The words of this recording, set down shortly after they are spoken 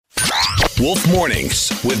Wolf Mornings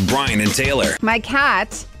with Brian and Taylor. My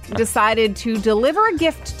cat decided to deliver a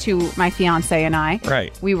gift to my fiance and I.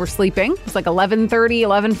 Right. We were sleeping. It was like 11:30,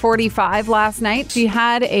 11:45 last night. She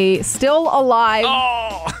had a still alive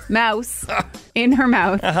mouse in her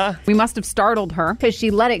mouth. We must have startled her because she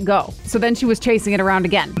let it go. So then she was chasing it around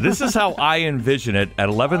again. This is how I envision it. At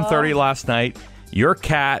 11:30 last night, your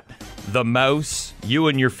cat, the mouse, you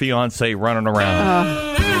and your fiance running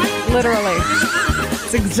around. Literally.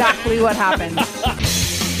 It's exactly what happened.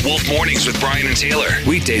 Wolf Mornings with Brian and Taylor.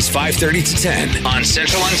 Weekdays 5:30 to 10 on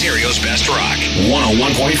Central Ontario's Best Rock.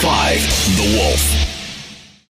 101.5 The Wolf.